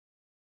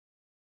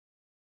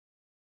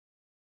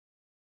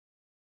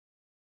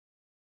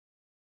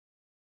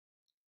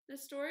The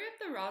story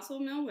of the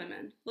Roswell Mill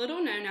women,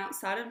 little known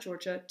outside of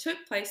Georgia,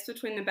 took place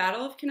between the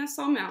Battle of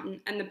Kennesaw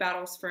Mountain and the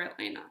battles for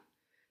Atlanta.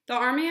 The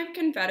army of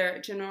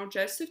Confederate General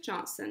Joseph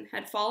Johnston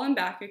had fallen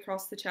back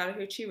across the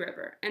Chattahoochee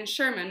River, and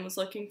Sherman was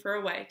looking for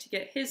a way to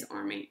get his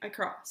army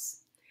across.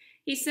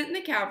 He sent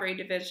the cavalry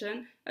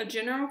division of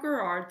General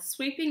Garrard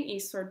sweeping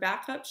eastward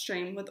back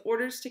upstream with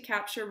orders to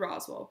capture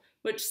Roswell,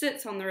 which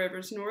sits on the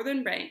river's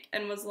northern bank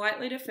and was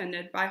lightly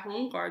defended by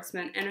home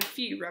guardsmen and a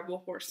few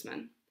rebel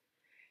horsemen.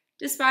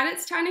 Despite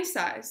its tiny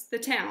size, the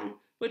town,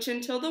 which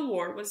until the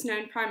war was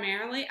known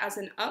primarily as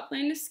an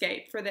upland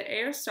escape for the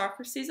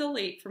aristocracy's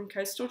elite from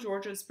coastal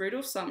Georgia's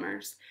brutal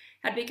summers,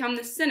 had become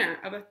the center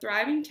of a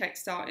thriving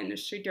textile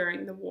industry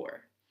during the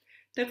war.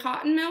 The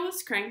cotton mill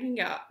was cranking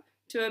up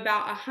to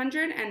about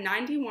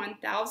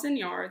 191,000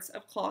 yards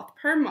of cloth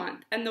per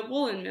month, and the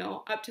woolen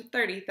mill up to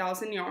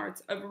 30,000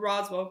 yards of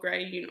Roswell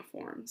gray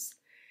uniforms.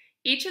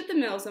 Each of the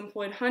mills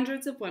employed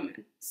hundreds of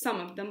women, some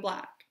of them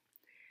black.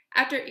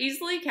 After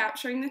easily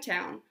capturing the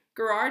town,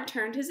 Garrard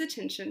turned his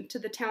attention to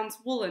the town's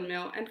woolen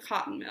mill and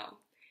cotton mill.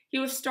 He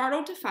was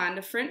startled to find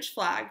a French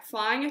flag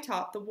flying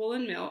atop the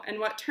woolen mill and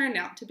what turned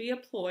out to be a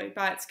ploy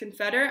by its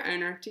Confederate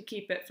owner to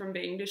keep it from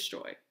being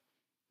destroyed.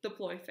 The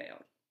ploy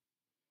failed.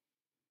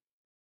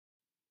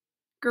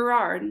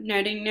 Garrard,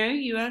 noting no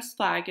U.S.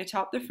 flag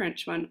atop the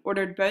French one,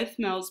 ordered both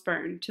mills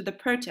burned to the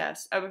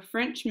protest of a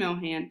French mill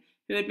hand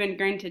who had been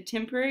granted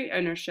temporary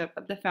ownership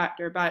of the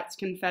factor by its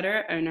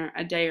Confederate owner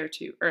a day or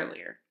two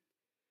earlier.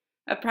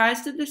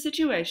 Apprised of the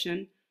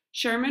situation,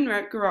 Sherman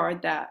wrote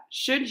Garrard that,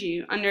 should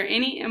you, under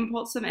any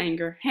impulse of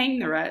anger, hang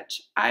the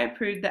wretch, I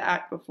approved the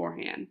act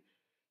beforehand.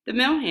 The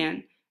mill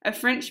hand, a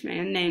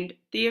Frenchman named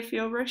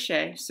Théophile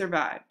Rocher,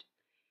 survived.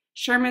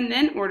 Sherman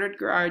then ordered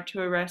Garrard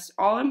to arrest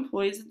all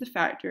employees of the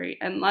factory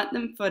and let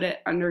them foot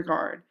it under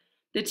guard,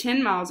 the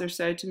 10 miles or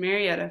so to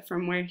Marietta,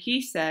 from where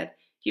he said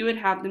he would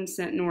have them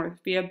sent north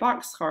via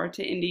boxcar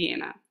to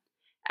Indiana.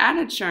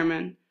 Added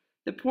Sherman,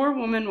 the poor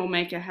woman will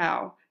make a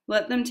howl.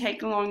 Let them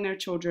take along their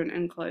children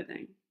and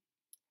clothing.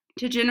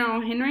 To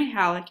General Henry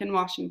Halleck in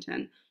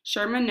Washington,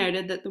 Sherman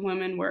noted that the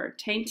women were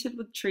tainted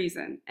with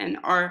treason and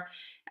are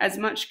as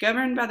much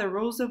governed by the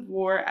rules of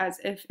war as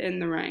if in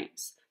the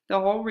ranks.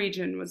 The whole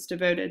region was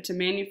devoted to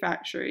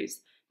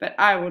manufactories, but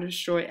I will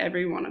destroy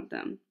every one of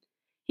them.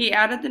 He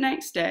added the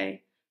next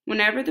day,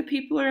 whenever the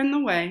people are in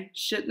the way,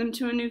 ship them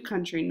to a new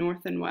country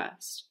north and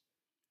west.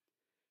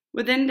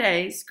 Within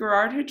days,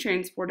 Garrard had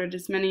transported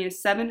as many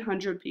as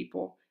 700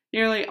 people,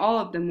 nearly all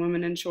of them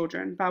women and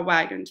children, by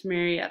wagon to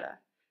Marietta.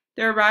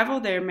 Their arrival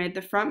there made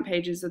the front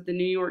pages of the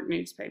New York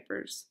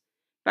newspapers.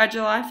 By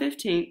July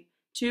 15th,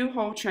 2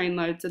 whole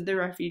trainloads of the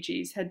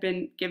refugees had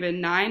been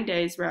given 9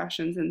 days'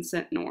 rations and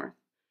sent north.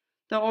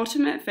 The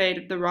ultimate fate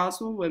of the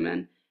Roswell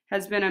women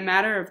has been a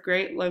matter of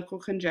great local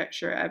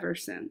conjecture ever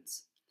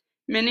since.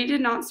 Many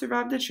did not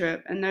survive the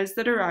trip, and those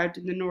that arrived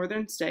in the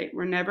northern state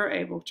were never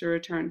able to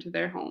return to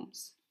their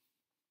homes.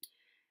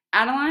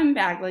 Adeline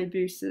Bagley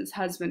Booth's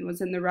husband was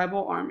in the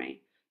rebel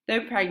army.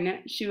 Though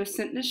pregnant, she was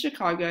sent to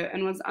Chicago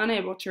and was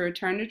unable to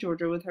return to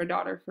Georgia with her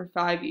daughter for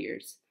 5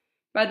 years.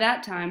 By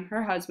that time,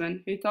 her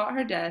husband, who thought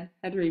her dead,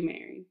 had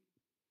remarried.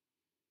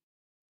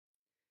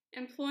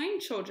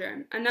 Employing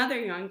children, another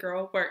young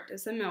girl worked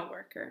as a mill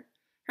worker.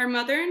 Her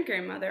mother and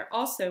grandmother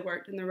also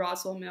worked in the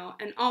Roswell Mill,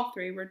 and all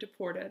 3 were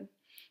deported.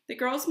 The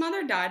girl's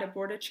mother died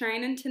aboard a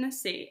train in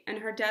Tennessee, and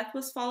her death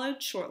was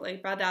followed shortly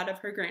by that of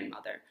her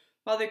grandmother,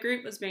 while the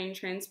group was being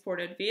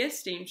transported via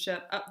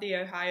steamship up the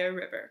Ohio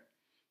River.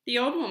 The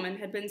old woman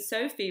had been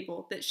so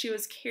feeble that she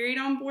was carried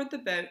on board the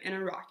boat in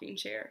a rocking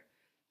chair.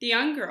 The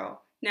young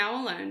girl,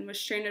 now alone, was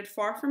stranded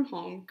far from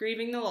home,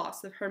 grieving the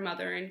loss of her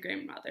mother and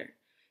grandmother.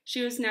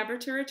 She was never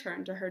to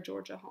return to her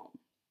Georgia home.